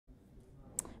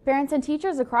Parents and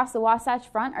teachers across the Wasatch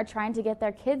Front are trying to get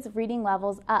their kids' reading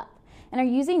levels up and are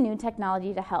using new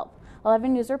technology to help.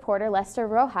 11 News reporter Lester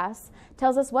Rojas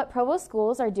tells us what Provo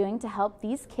schools are doing to help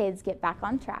these kids get back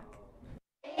on track.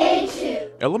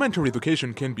 Elementary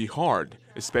education can be hard,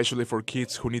 especially for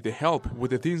kids who need the help with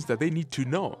the things that they need to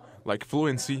know, like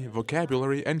fluency,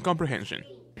 vocabulary, and comprehension.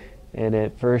 And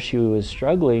at first she was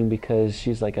struggling because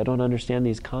she's like, I don't understand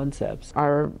these concepts.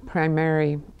 Our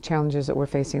primary challenges that we're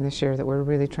facing this year that we're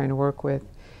really trying to work with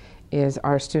is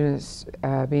our students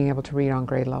being able to read on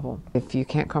grade level. If you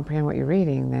can't comprehend what you're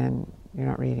reading, then you're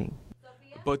not reading.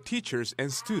 But teachers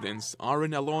and students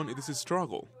aren't alone in this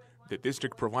struggle. The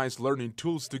district provides learning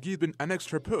tools to give them an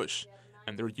extra push,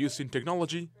 and they're using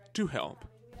technology to help.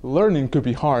 Learning could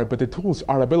be hard, but the tools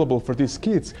are available for these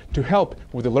kids to help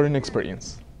with the learning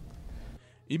experience.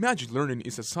 Imagine Learning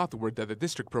is a software that the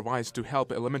district provides to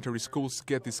help elementary schools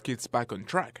get these kids back on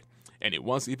track. And it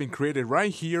was even created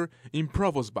right here in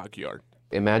Provo's backyard.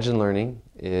 Imagine Learning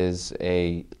is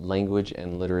a language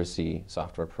and literacy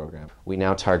software program. We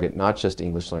now target not just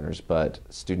English learners, but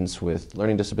students with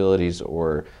learning disabilities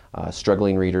or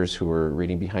struggling readers who are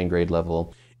reading behind grade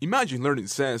level. Imagine Learning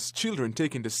says children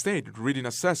taking the state reading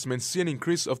assessment see an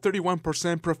increase of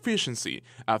 31% proficiency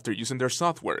after using their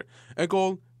software, a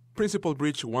goal Principal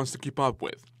Bridge wants to keep up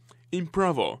with. In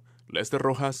Provo, Lester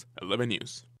Rojas, 11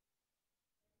 News.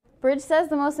 Bridge says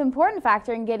the most important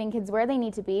factor in getting kids where they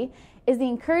need to be is the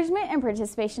encouragement and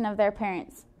participation of their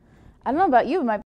parents. I don't know about you, but my